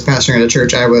pastoring at a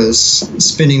church, I was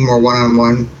spending more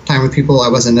one-on-one time with people. I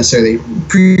wasn't necessarily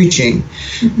preaching.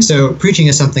 So preaching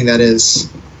is something that is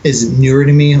newer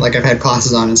to me. Like, I've had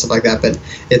classes on and stuff like that, but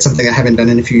it's something I haven't done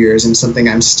in a few years, and something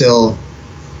I'm still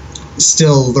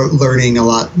learning a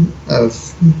lot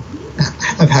of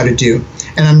how to do.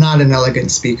 And I'm not an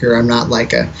elegant speaker. I'm not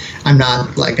like a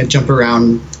jump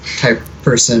around type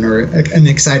person or an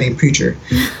exciting preacher.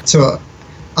 So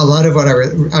a lot of what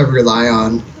I rely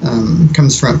on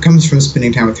comes from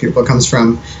spending time with people. Comes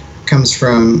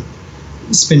from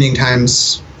spending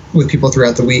times with people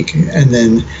throughout the week, and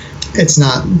then it's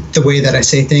not the way that I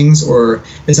say things, or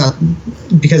it's not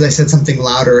because I said something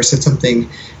louder or said something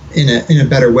in a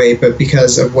better way, but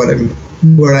because of what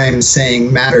I'm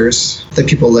saying matters, that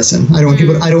people listen. I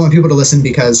don't want people to listen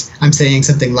because I'm saying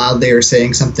something loudly or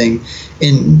saying something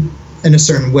in a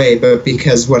certain way, but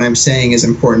because what I'm saying is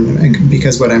important, and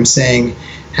because what I'm saying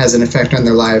has an effect on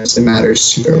their lives and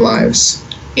matters to their lives.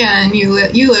 Yeah, and you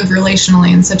live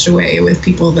relationally in such a way with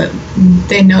people that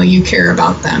they know you care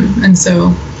about them, and so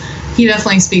he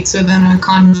definitely speaks within a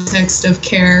context of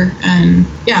care. And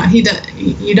yeah,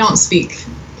 you don't speak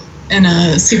in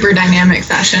a super dynamic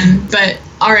fashion, but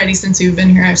already since we've been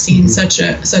here, I've seen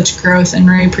such growth in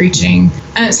Ray preaching.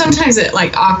 And sometimes it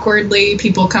like awkwardly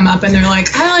people come up and they're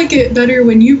like, I like it better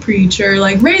when you preach, or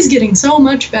like, Ray's getting so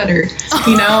much better,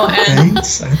 you know. And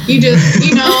you just,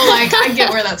 you know, like, I get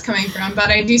where that's coming from, but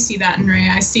I do see that in Ray.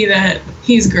 I see that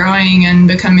he's growing and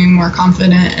becoming more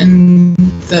confident, and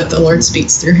that the Lord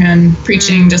speaks through him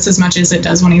preaching just as much as it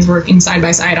does when he's working side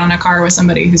by side on a car with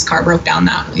somebody whose car broke down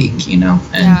that week, you know.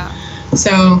 And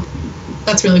so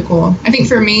that's really cool. I think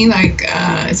for me, like,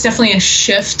 it's definitely a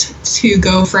shift to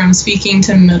go from speaking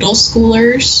to middle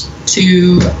schoolers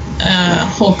to a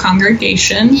whole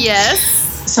congregation. Yes.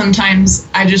 Sometimes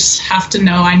I just have to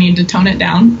know I need to tone it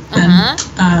down,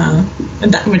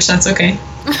 which that's okay.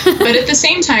 But at the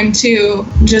same time, too,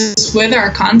 just with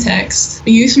our context,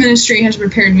 the youth ministry has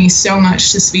prepared me so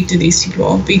much to speak to these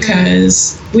people,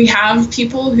 because we have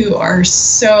people who are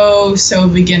so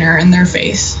beginner in their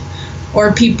faith,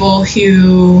 or people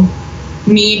who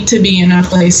need to be in a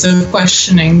place of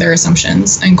questioning their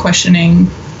assumptions and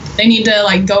they need to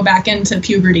like go back into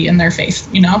puberty in their faith,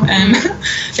 you know, and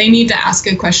they need to ask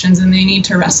good questions, and they need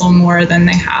to wrestle more than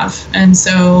they have. And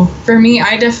so for me,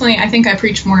 I think I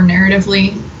preach more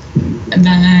narratively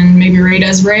than maybe Ray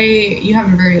does. Ray, you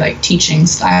have a very like teaching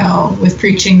style with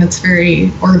preaching that's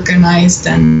very organized,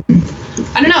 and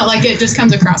I don't know, like, it just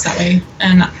comes across that way.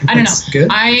 And I don't know. Good.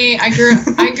 I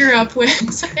grew up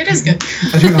with, it is good.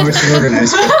 I don't know what's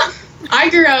organized. I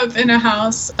grew up in a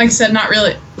house, like I said, not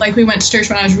really, like, we went to church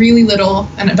when I was really little,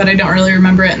 but I don't really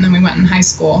remember it. And then we went in high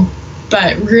school.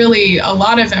 But really, a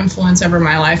lot of influence over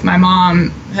my life. My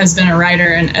mom has been a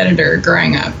writer and editor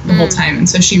growing up the whole time. And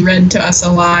so she read to us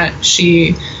a lot.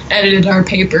 She edited our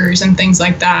papers and things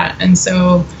like that. And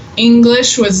so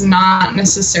English was not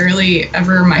necessarily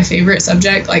ever my favorite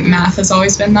subject. Like math has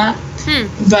always been that.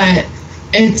 But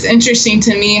it's interesting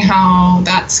to me how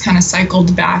that's kind of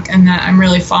cycled back, and that I'm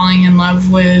really falling in love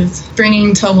with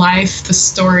bringing to life the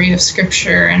story of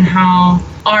Scripture and how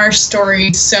our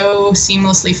story so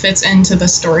seamlessly fits into the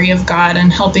story of God,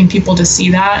 and helping people to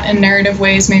see that in narrative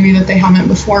ways maybe that they haven't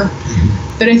before.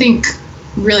 But I think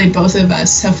really both of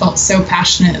us have felt so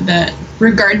passionate that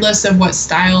regardless of what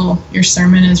style your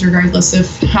sermon is, regardless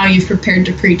of how you've prepared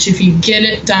to preach, if you get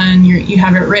it done, you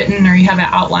have it written or you have it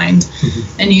outlined,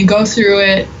 and you go through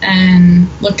it and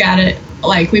look at it,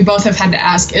 like we both have had to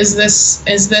ask, is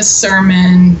this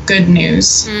sermon good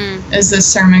news? Is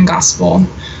this sermon gospel?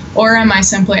 Or am I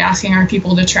simply asking our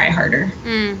people to try harder?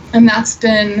 And that's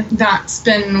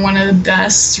been one of the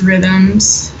best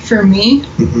rhythms for me,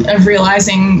 of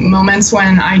realizing moments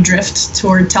when I drift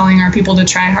toward telling our people to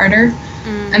try harder.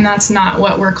 And that's not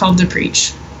what we're called to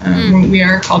preach. We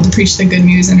are called to preach the good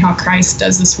news and how Christ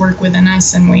does this work within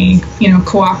us, and we,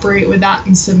 cooperate with that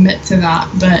and submit to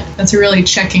that. But that's a really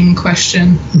checking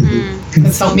question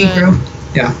that's helped me grow.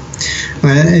 Yeah,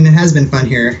 and it has been fun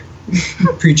here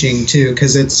preaching too,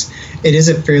 because it is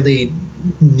a fairly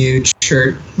new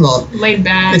church. Well, laid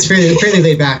back. It's fairly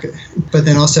laid back, but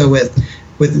then also with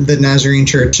the Nazarene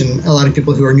Church and a lot of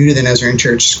people who are new to the Nazarene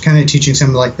Church, kind of teaching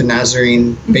some like the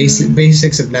Nazarene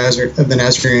basics of the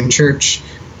Nazarene Church,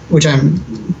 which I'm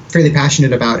fairly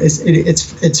passionate about.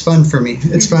 It's fun for me.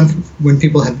 It's fun when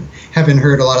people haven't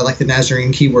heard a lot of like the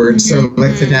Nazarene keywords, so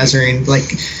like the Nazarene, like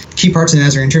key parts of the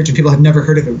Nazarene Church, and people have never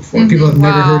heard of it before. People have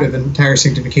never heard of entire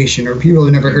sanctification, or people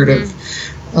have never heard of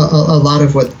a lot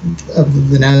of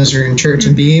the Nazarene Church,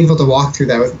 and being able to walk through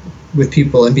that with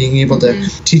people, and being able to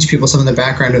teach people some of the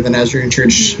background of the Nazarene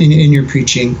Church in your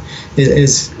preaching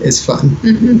is fun.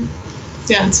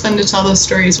 Yeah, it's fun to tell those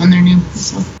stories when they're new.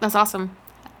 So. That's awesome.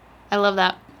 I love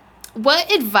that.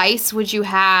 What advice would you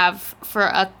have for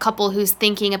a couple who's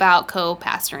thinking about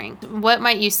co-pastoring? What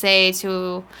might you say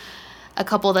to a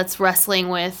couple that's wrestling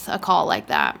with a call like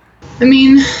that? I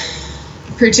mean,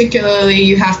 particularly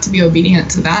you have to be obedient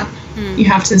to that. You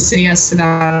have to say yes to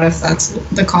that if that's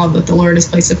the call that the Lord has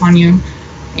placed upon you.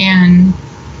 And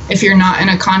if you're not in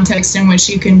a context in which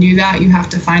you can do that, you have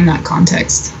to find that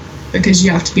context, because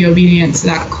you have to be obedient to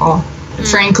that call.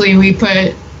 Frankly,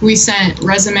 we sent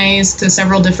resumes to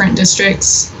several different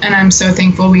districts, and I'm so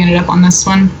thankful we ended up on this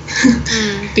one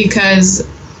because,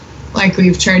 like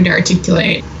we've tried to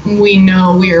articulate, we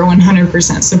know we are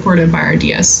 100% supported by our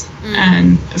DS.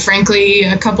 And frankly,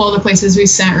 a couple of the places we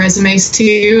sent resumes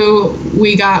to,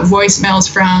 we got voicemails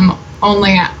from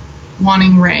only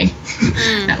wanting Ray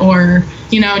or,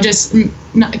 just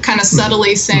kind of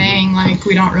subtly saying like,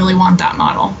 we don't really want that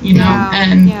model,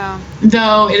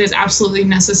 though it is absolutely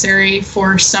necessary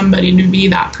for somebody to be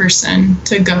that person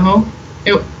to go,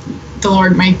 the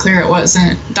Lord made clear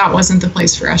that wasn't the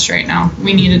place for us right now.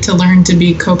 We needed to learn to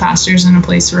be co-pastors in a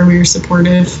place where we were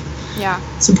supported.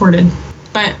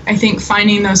 But I think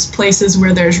finding those places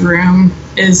where there's room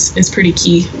is pretty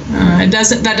key. That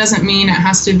doesn't mean it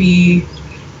has to be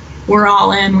we're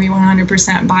all in, we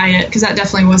 100% buy it, because that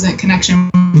definitely wasn't Connection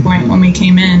Point when we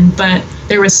came in, but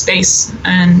there was space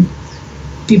and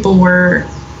people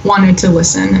wanted to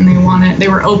listen, and they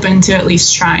were open to at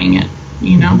least trying it,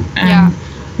 and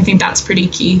I think that's pretty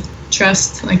key.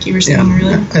 Trust, like you were saying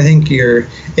earlier. I think if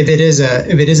it is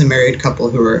a married couple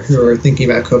who are thinking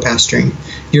about co-pastoring,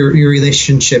 your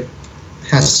relationship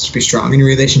has to be strong, and your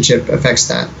relationship affects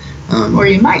that. Or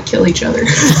you might kill each other.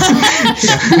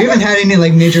 We haven't had any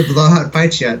like major blowout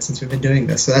fights yet since we've been doing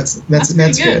this, so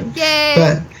that's good.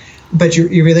 Yay! But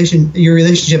your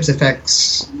relationships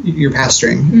affects your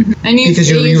pastoring, and you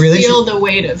feel the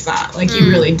weight of that, like you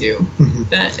really do.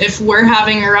 That if we're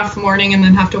having a rough morning and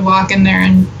then have to walk in there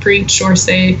and preach or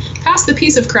say, "Pass the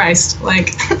peace of Christ,"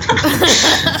 like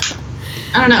I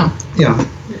don't know. Yeah,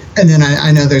 and then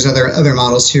I know there's other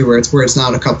models too where it's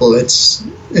not a couple, it's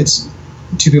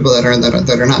two people that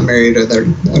are not married, or that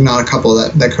are not a couple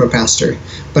that co-pastor.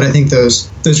 But I think those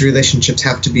relationships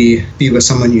have to be with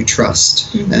someone you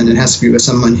trust, and it has to be with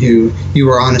someone who you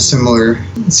are on a similar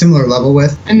level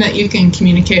with, and that you can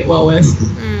communicate well with.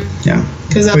 Yeah,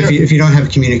 because if you don't have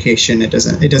communication, it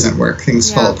doesn't work.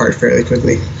 Things fall apart fairly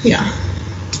quickly. Yeah,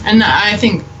 and I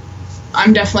think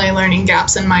I'm definitely learning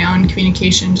gaps in my own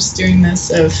communication just doing this,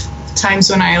 of times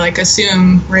when I like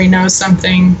assume Ray knows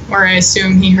something, or I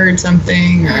assume he heard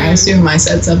something, or I assume I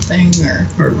said something, or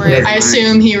I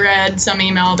assume he read some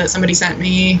email that somebody sent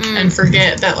me and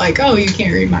forget that, like, oh, you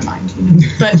can't read my mind.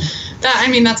 But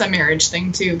that's a marriage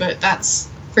thing too, but that's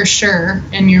for sure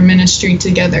in your ministry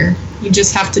together. You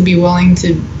just have to be willing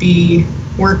to be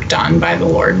work done by the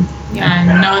Lord,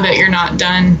 and know that you're not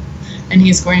done. And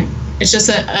it's just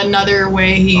another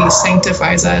way he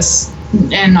sanctifies us,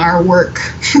 and our work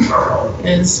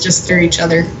is just through each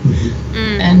other.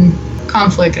 And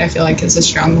conflict, I feel like, is a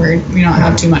strong word. We don't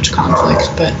have too much conflict,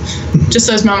 but just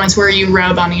those moments where you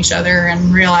rub on each other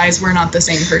and realize we're not the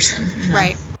same person. You know?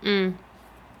 Right.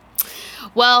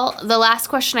 Well, the last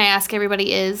question I ask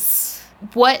everybody is,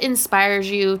 what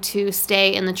inspires you to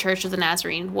stay in the Church of the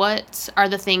Nazarene? What are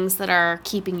the things that are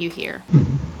keeping you here?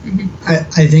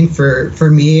 I think for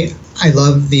me, I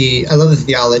love the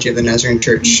theology of the Nazarene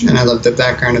Church, and I love the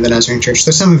background of the Nazarene Church.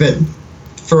 There's some of it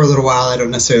for a little while I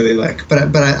don't necessarily like, but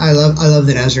I love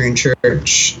the Nazarene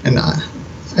Church, and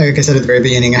like I said at the very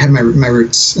beginning, I have my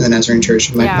roots in the Nazarene Church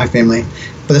with my family,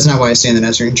 but that's not why I stay in the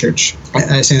Nazarene Church.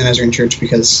 I stay in the Nazarene Church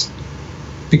because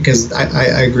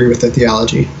I agree with the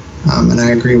theology, and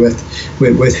I agree with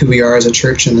who we are as a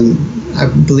church, and then I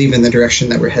believe in the direction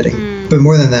that we're heading. But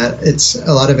more than that,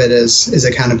 a lot of it is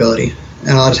accountability. And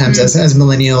a lot of times as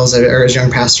millennials or as young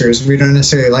pastors, we don't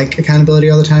necessarily like accountability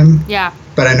all the time. Yeah.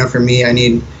 But I know for me, I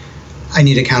need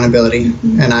accountability.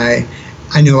 And I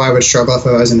know I would struggle if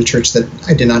I was in a church that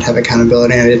I did not have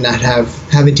accountability, and I did not have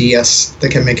a DS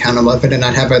that kept me accountable, if I did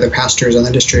not have other pastors on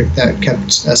the district that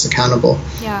kept us accountable.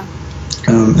 Yeah.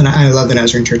 And I love the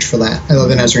Nazarene Church for that. I love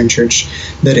the Nazarene Church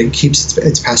that it keeps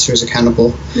its pastors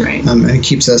accountable, right? And it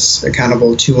keeps us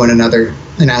accountable to one another,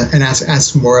 and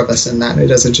asks more of us in that. It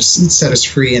doesn't just set us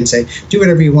free and say, do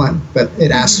whatever you want, but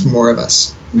it asks more of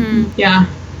us. Yeah,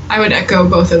 I would echo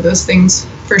both of those things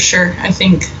for sure. I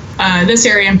think this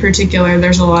area in particular,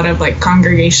 there's a lot of like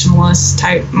Congregationalist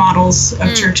type models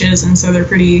of churches, and so they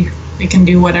can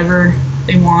do whatever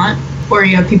they want. Or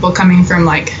you have people coming from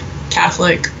like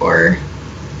Catholic or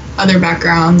other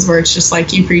backgrounds where it's just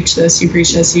like, you preach this, you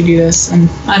do this, and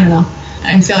I don't know.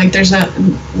 I feel like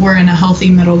we're in a healthy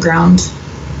middle ground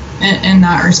in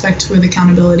that respect with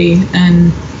accountability,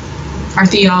 and our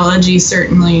theology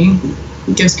certainly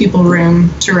gives people room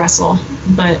to wrestle,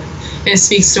 but it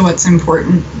speaks to what's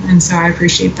important, and so I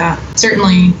appreciate that.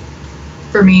 Certainly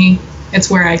for me, it's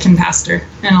where I can pastor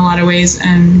in a lot of ways,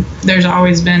 and there's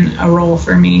always been a role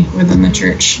for me within the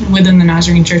church, within the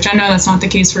Nazarene Church. I know that's not the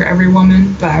case for every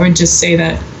woman, but I would just say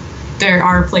that there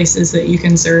are places that you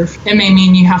can serve. It may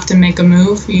mean you have to make a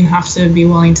move, you have to be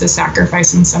willing to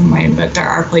sacrifice in some way, but there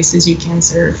are places you can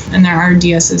serve, and there are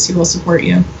DSs who will support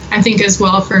you. I think as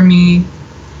well for me,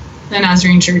 the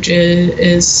Nazarene Church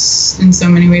is in so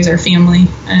many ways our family,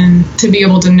 and to be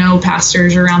able to know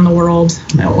pastors around the world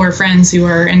or friends who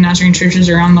are in Nazarene churches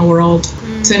around the world,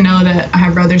 to know that I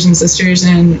have brothers and sisters,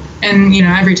 and you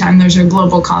know, every time there's a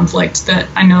global conflict, that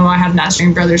I know I have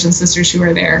Nazarene brothers and sisters who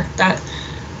are there.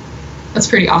 That's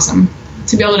pretty awesome.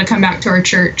 To be able to come back to our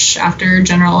church after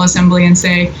General Assembly and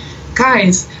say,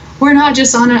 guys, we're not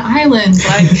just on an island,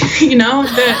 like, you know,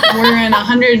 that we're in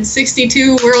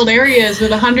 162 world areas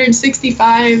with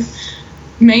 165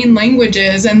 main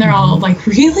languages, and they're all like,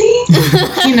 really?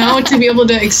 You know, to be able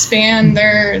to expand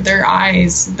their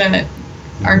eyes that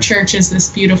our church is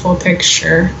this beautiful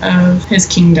picture of his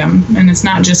kingdom, and it's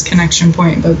not just Connection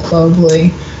Point, but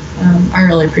globally. I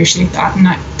really appreciate that, and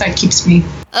that keeps me.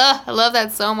 I love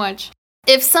that so much.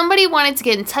 If somebody wanted to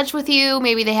get in touch with you,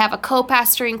 maybe they have a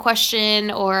co-pastoring question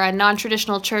or a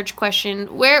non-traditional church question,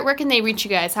 where can they reach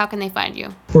you guys? How can they find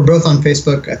you? We're both on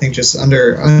Facebook, I think, just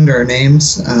under our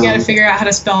names. You got to figure out how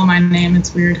to spell my name.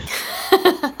 It's weird.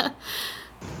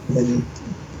 Then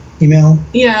email?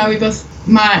 Yeah, we both.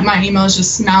 My email is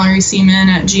just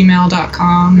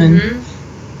MallorySeaman@gmail.com, and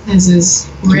his is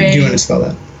Ray. Do you want to spell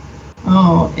that?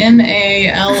 Oh,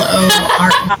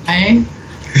 MALORI.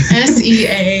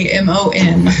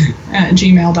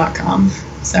 SEAMON@gmail.com.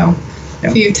 So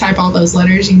if you type all those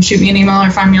letters, you can shoot me an email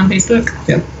or find me on Facebook.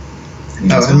 Yep.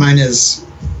 And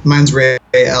mine's Ray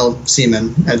L.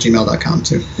 Seaman@gmail.com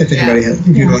too. If anybody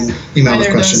you'd want to email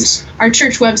with questions. Our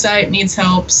church website needs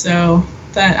help, so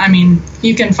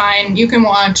you can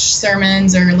watch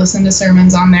sermons or listen to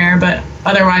sermons on there, but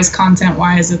otherwise,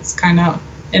 content-wise, it's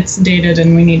dated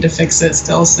and we need to fix it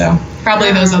still, so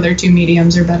probably those other two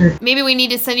mediums are better. Maybe we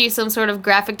need to send you some sort of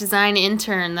graphic design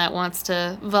intern that wants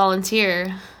to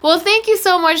volunteer. Well, thank you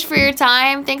so much for your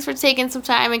time. Thanks for taking some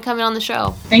time and coming on the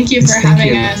show. Thank you for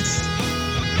having us.